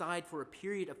on his side for a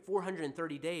period of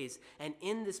 430 days, and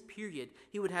in this period,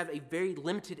 he would have a very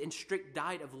limited and strict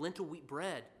diet of lentil wheat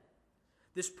bread.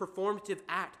 This performative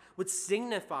act would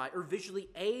signify or visually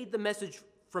aid the message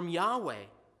from Yahweh,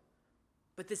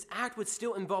 but this act would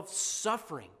still involve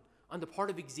suffering on the part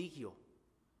of Ezekiel.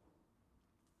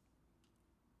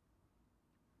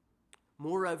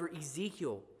 Moreover,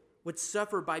 Ezekiel would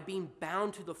suffer by being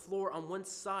bound to the floor on one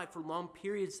side for long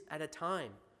periods at a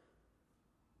time.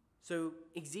 So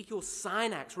Ezekiel's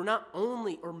sign acts were not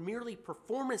only or merely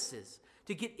performances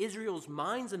to get Israel's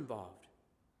minds involved.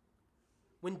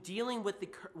 When dealing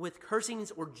with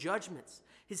cursings or judgments,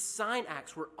 his sign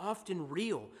acts were often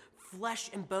real,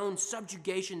 flesh and bone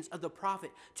subjugations of the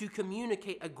prophet to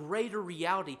communicate a greater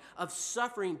reality of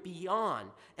suffering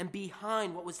beyond and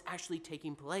behind what was actually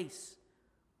taking place.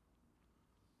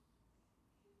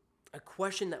 A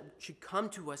question that should come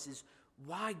to us is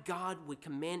why God would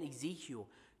command Ezekiel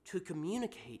to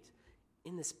communicate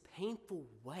in this painful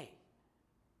way.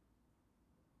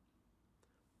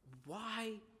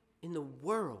 Why in the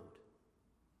world,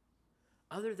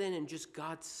 other than in just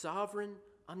God's sovereign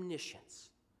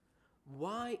omniscience,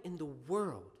 why in the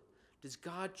world does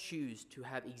God choose to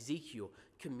have Ezekiel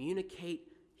communicate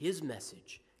his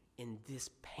message in this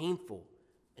painful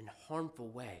and harmful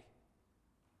way?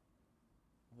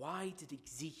 Why did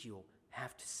Ezekiel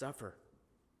have to suffer?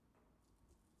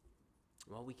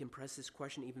 Well, we can press this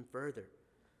question even further.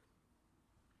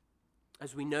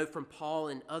 As we know from Paul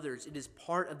and others, it is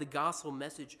part of the gospel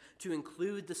message to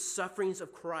include the sufferings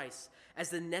of Christ as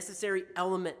the necessary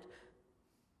element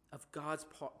of God's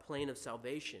plan of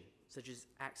salvation, such as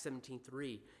Acts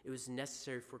 17:3. It was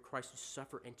necessary for Christ to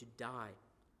suffer and to die.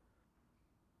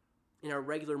 In our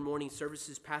regular morning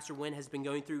services, Pastor Wynn has been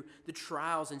going through the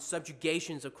trials and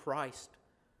subjugations of Christ.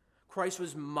 Christ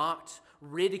was mocked,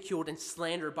 ridiculed, and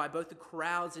slandered by both the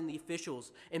crowds and the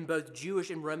officials in both Jewish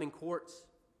and Roman courts.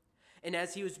 And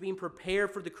as he was being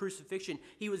prepared for the crucifixion,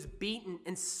 he was beaten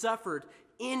and suffered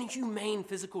inhumane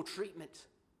physical treatment.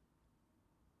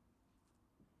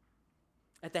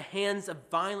 At the hands of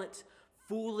violent,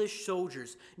 foolish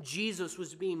soldiers, Jesus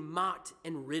was being mocked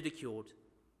and ridiculed.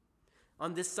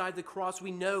 On this side of the cross,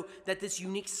 we know that this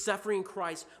unique suffering in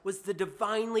Christ was the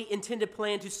divinely intended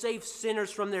plan to save sinners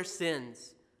from their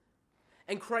sins.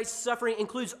 And Christ's suffering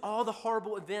includes all the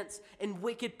horrible events and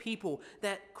wicked people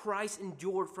that Christ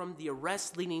endured from the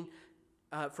arrest leading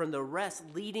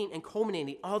and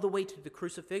culminating all the way to the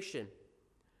crucifixion.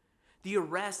 The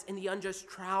arrest and the unjust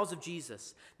trials of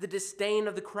Jesus, the disdain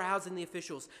of the crowds and the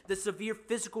officials, the severe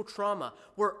physical trauma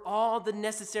were all the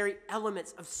necessary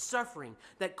elements of suffering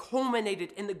that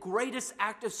culminated in the greatest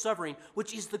act of suffering,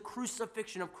 which is the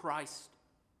crucifixion of Christ.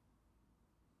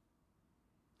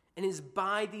 And it is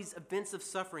by these events of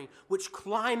suffering, which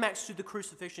climax to the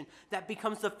crucifixion, that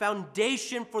becomes the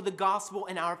foundation for the gospel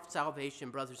and our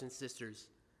salvation, brothers and sisters.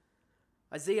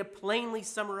 Isaiah plainly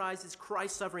summarizes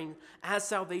Christ's suffering as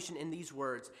salvation in these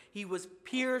words: He was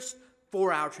pierced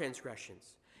for our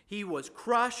transgressions. He was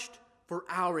crushed for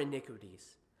our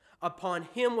iniquities. Upon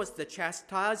him was the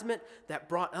chastisement that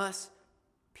brought us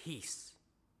peace.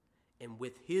 And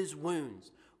with his wounds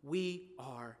we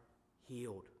are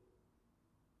healed.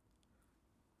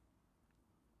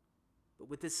 But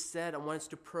with this said, I want us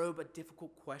to probe a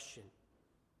difficult question.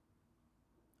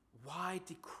 Why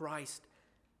did Christ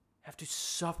have to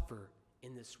suffer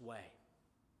in this way?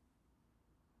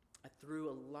 I threw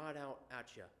a lot out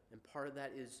at you, and part of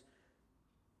that is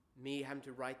me having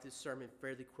to write this sermon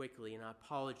fairly quickly, and I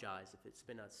apologize if it's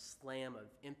been a slam of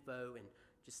info and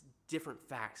just different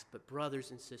facts. But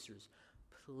brothers and sisters,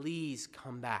 please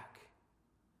come back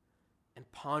and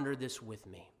ponder this with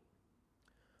me.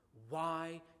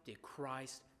 Why did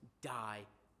Christ die?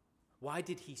 Why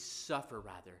did he suffer,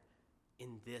 rather,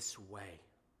 in this way?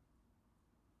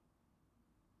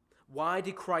 Why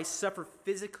did Christ suffer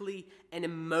physically and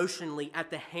emotionally at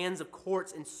the hands of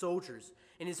courts and soldiers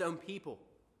and his own people?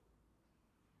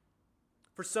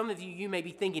 For some of you, you may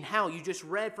be thinking, how? You just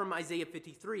read from Isaiah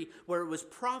 53, where it was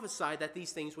prophesied that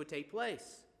these things would take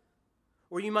place.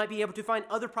 Or you might be able to find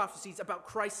other prophecies about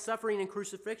Christ's suffering and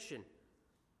crucifixion.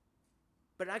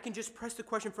 But I can just press the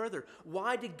question further.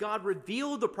 Why did God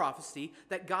reveal the prophecy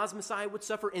that God's Messiah would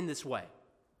suffer in this way?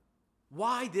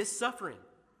 Why this suffering?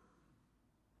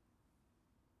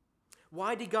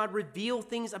 Why did God reveal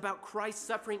things about Christ's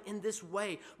suffering in this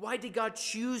way? Why did God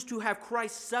choose to have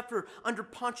Christ suffer under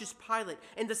Pontius Pilate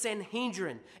and the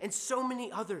Sanhedrin and so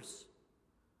many others?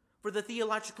 For the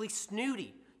theologically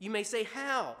snooty, you may say,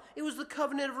 how? It was the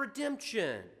covenant of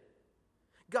redemption.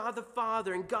 God the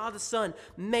Father and God the Son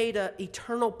made an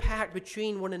eternal pact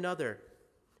between one another,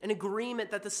 an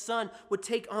agreement that the Son would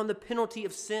take on the penalty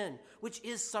of sin, which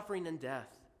is suffering and death,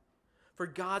 for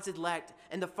God's elect,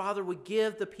 and the Father would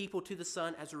give the people to the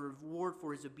Son as a reward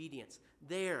for his obedience.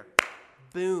 There,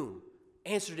 boom,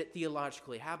 answered it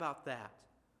theologically. How about that?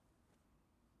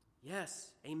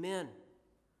 Yes, amen.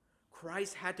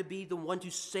 Christ had to be the one to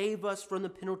save us from the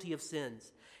penalty of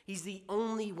sins. He's the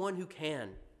only one who can.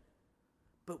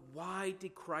 But why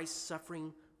did Christ's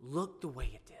suffering look the way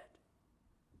it did?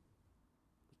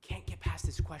 We can't get past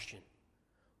this question.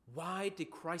 Why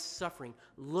did Christ's suffering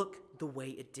look the way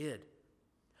it did?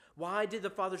 Why did the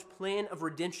Father's plan of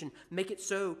redemption make it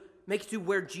to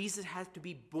where Jesus had to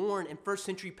be born in first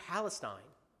century Palestine?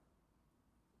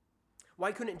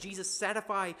 Why couldn't Jesus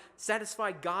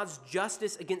satisfy God's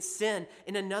justice against sin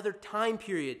in another time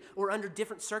period or under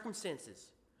different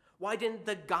circumstances? Why didn't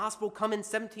the gospel come in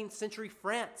 17th century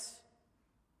France?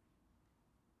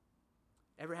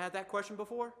 Ever had that question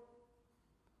before?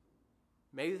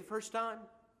 Maybe the first time?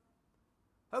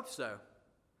 Hope so,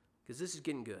 because this is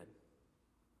getting good.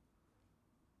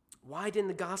 Why didn't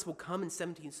the gospel come in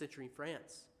 17th century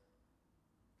France?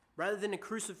 Rather than a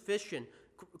crucifixion,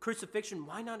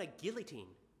 why not a guillotine?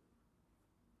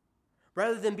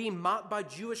 Rather than being mocked by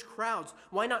Jewish crowds,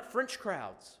 why not French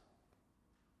crowds?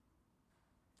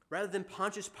 Rather than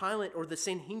Pontius Pilate or the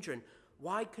Sanhedrin,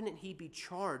 why couldn't he be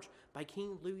charged by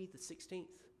King Louis XVI?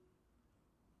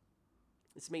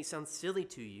 This may sound silly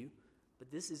to you,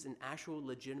 but this is an actual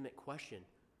legitimate question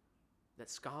that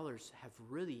scholars have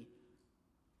really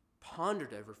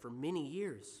pondered over for many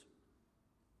years.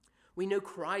 We know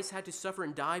Christ had to suffer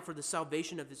and die for the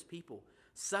salvation of his people.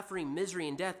 Suffering, misery,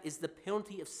 and death is the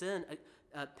penalty of sin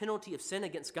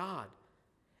against God.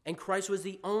 And Christ was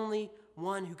the only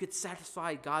one who could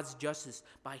satisfy God's justice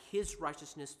by his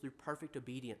righteousness through perfect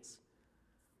obedience.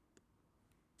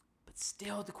 But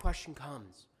still the question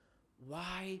comes,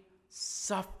 why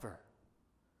suffer?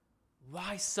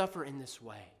 Why suffer in this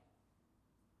way?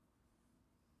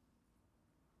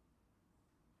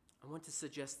 I want to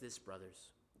suggest this, brothers.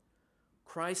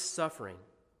 Christ's suffering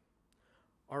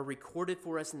are recorded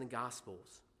for us in the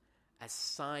Gospels as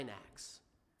sign acts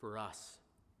for us.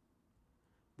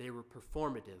 They were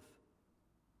performative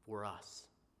for us.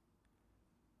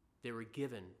 They were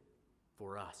given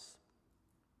for us.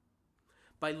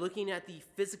 By looking at the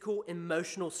physical,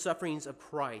 emotional sufferings of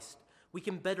Christ, we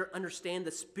can better understand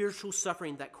the spiritual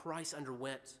suffering that Christ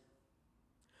underwent.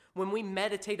 When we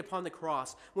meditate upon the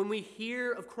cross, when we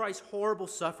hear of Christ's horrible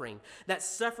suffering, that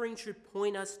suffering should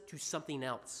point us to something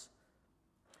else.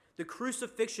 The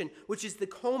crucifixion, which is the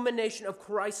culmination of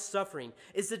Christ's suffering,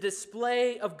 is the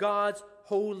display of God's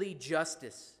holy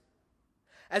justice.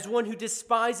 As one who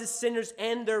despises sinners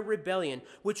and their rebellion,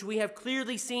 which we have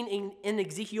clearly seen in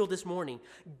Ezekiel this morning,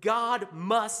 God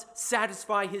must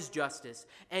satisfy his justice,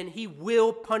 and he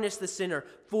will punish the sinner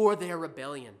for their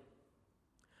rebellion.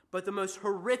 But the most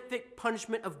horrific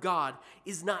punishment of God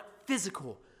is not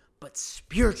physical, but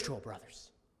spiritual,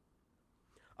 brothers.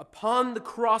 Upon the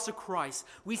cross of Christ,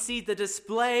 we see the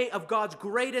display of God's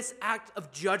greatest act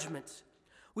of judgment.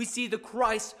 We see the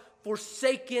Christ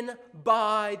forsaken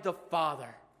by the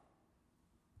Father.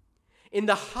 In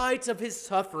the height of his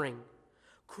suffering,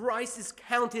 Christ is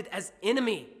counted as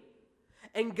enemy,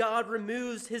 and God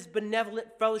removes his benevolent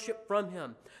fellowship from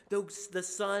him, though the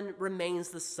Son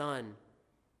remains the Son.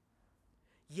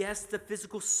 Yes, the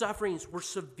physical sufferings were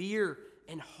severe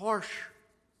and harsh,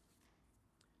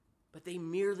 but they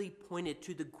merely pointed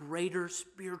to the greater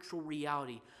spiritual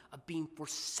reality of being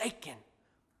forsaken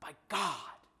by God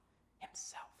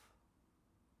himself.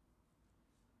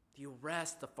 The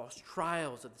arrest, the false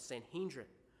trials of the Sanhedrin,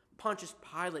 Pontius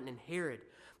Pilate and Herod,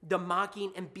 the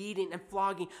mocking and beating and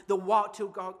flogging, the walk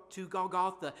to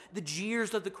Golgotha, the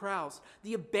jeers of the crowds,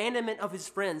 the abandonment of his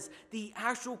friends, the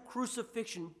actual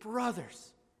crucifixion.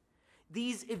 Brothers,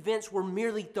 these events were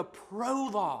merely the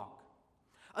prologue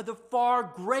of the far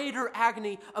greater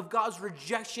agony of God's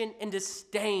rejection and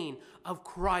disdain of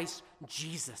Christ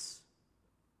Jesus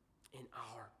in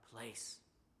our place.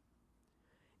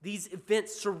 These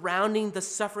events surrounding the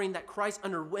suffering that Christ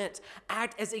underwent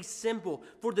act as a symbol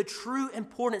for the true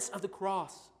importance of the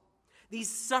cross. These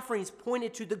sufferings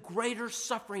pointed to the greater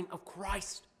suffering of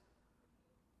Christ.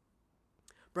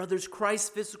 Brothers, Christ's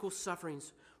physical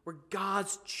sufferings were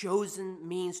God's chosen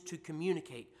means to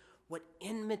communicate what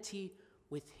enmity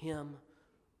with him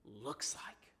looks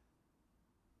like.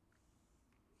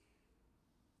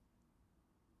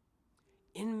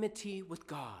 Enmity with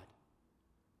God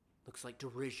looks like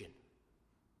derision,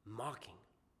 mocking,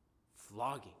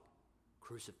 flogging,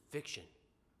 crucifixion,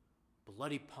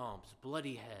 bloody palms,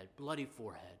 bloody head, bloody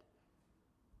forehead,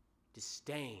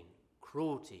 disdain,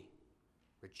 cruelty,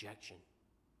 rejection.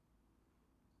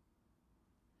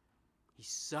 He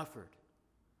suffered,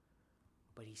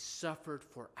 but he suffered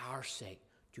for our sake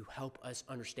to help us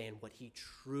understand what he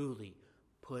truly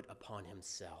put upon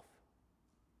himself.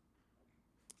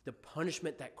 The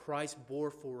punishment that Christ bore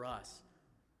for us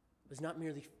was not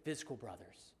merely physical,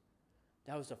 brothers.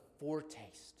 That was a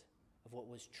foretaste of what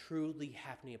was truly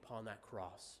happening upon that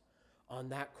cross. On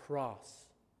that cross,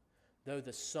 though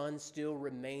the Son still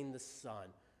remained the Son,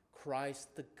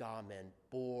 Christ the God-man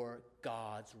bore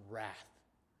God's wrath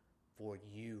for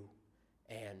you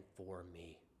and for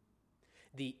me.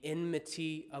 The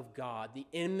enmity of God, the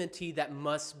enmity that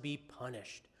must be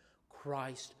punished,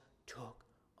 Christ took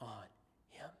on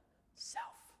himself.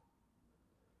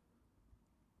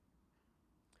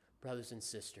 Brothers and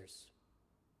sisters,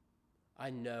 I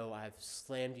know I've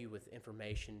slammed you with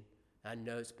information. I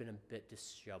know it's been a bit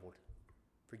disheveled.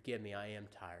 Forgive me, I am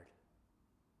tired.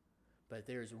 But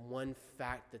there's one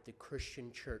fact that the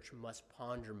Christian church must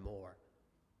ponder more.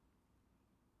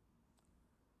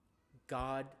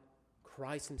 God,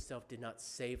 Christ himself, did not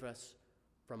save us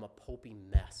from a pulpy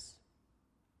mess.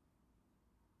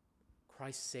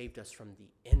 Christ saved us from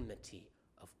the enmity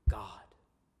of God.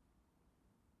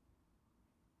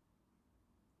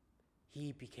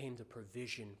 He became the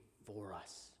provision for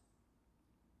us.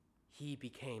 He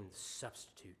became the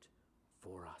substitute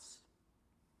for us.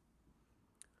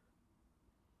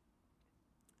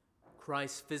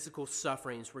 Christ's physical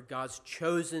sufferings were God's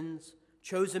chosen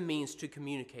means to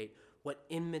communicate what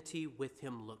enmity with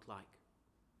him looked like.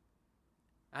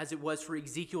 As it was for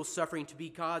Ezekiel's suffering to be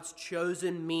God's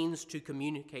chosen means to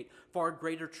communicate far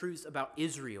greater truths about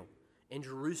Israel and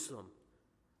Jerusalem,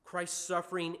 Christ's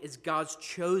suffering is God's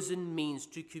chosen means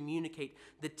to communicate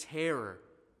the terror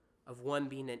of one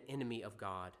being an enemy of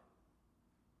God.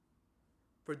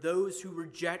 For those who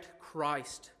reject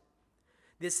Christ,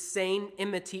 this same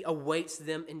enmity awaits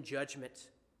them in judgment.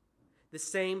 The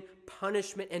same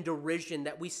punishment and derision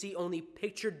that we see only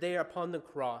pictured there upon the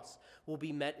cross will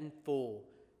be met in full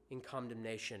in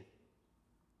condemnation.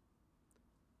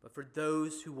 But for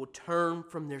those who will turn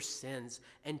from their sins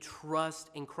and trust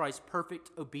in Christ's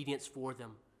perfect obedience for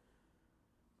them,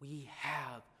 we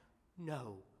have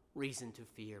no reason to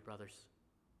fear, brothers.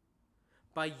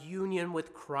 By union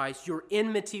with Christ, your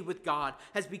enmity with God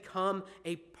has become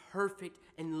a perfect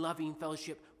and loving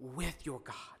fellowship with your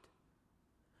God.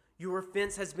 Your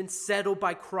offense has been settled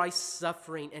by Christ's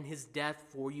suffering and his death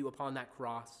for you upon that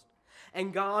cross.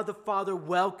 And God the Father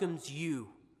welcomes you.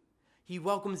 He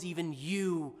welcomes even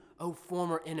you, O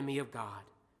former enemy of God,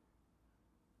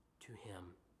 to him.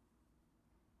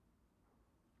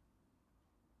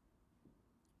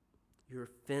 Your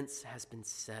offense has been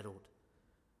settled,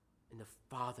 and the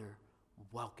Father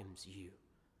welcomes you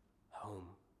home.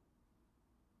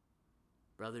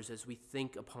 Brothers, as we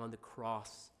think upon the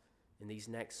cross in these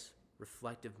next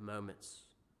reflective moments,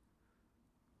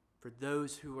 for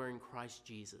those who are in Christ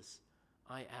Jesus,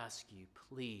 I ask you,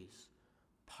 please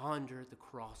ponder the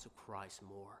cross of Christ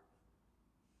more.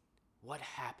 What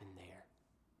happened there?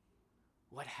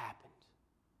 What happened?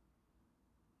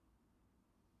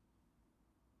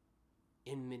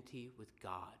 Enmity with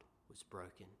God was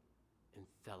broken and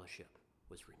fellowship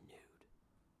was renewed.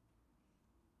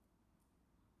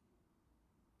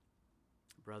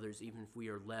 Brothers, even if we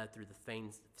are led through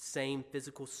the same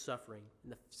physical suffering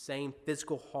and the same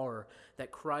physical horror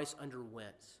that Christ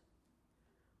underwent,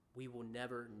 We will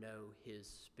never know his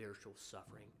spiritual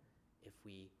suffering if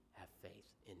we have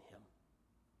faith in him.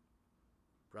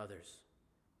 Brothers,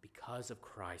 because of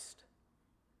Christ,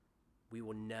 we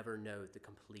will never know the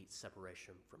complete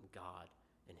separation from God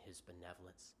and his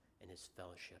benevolence and his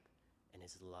fellowship and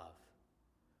his love.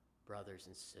 Brothers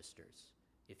and sisters,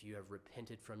 if you have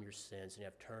repented from your sins and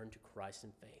have turned to Christ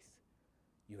in faith,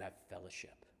 you have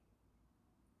fellowship.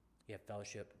 You have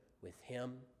fellowship with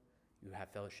him. You have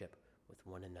fellowship with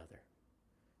one another.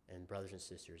 And brothers and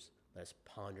sisters, let us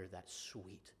ponder that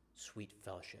sweet, sweet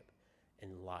fellowship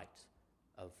in light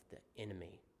of the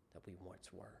enemy that we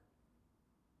once were.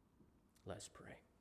 Let us pray.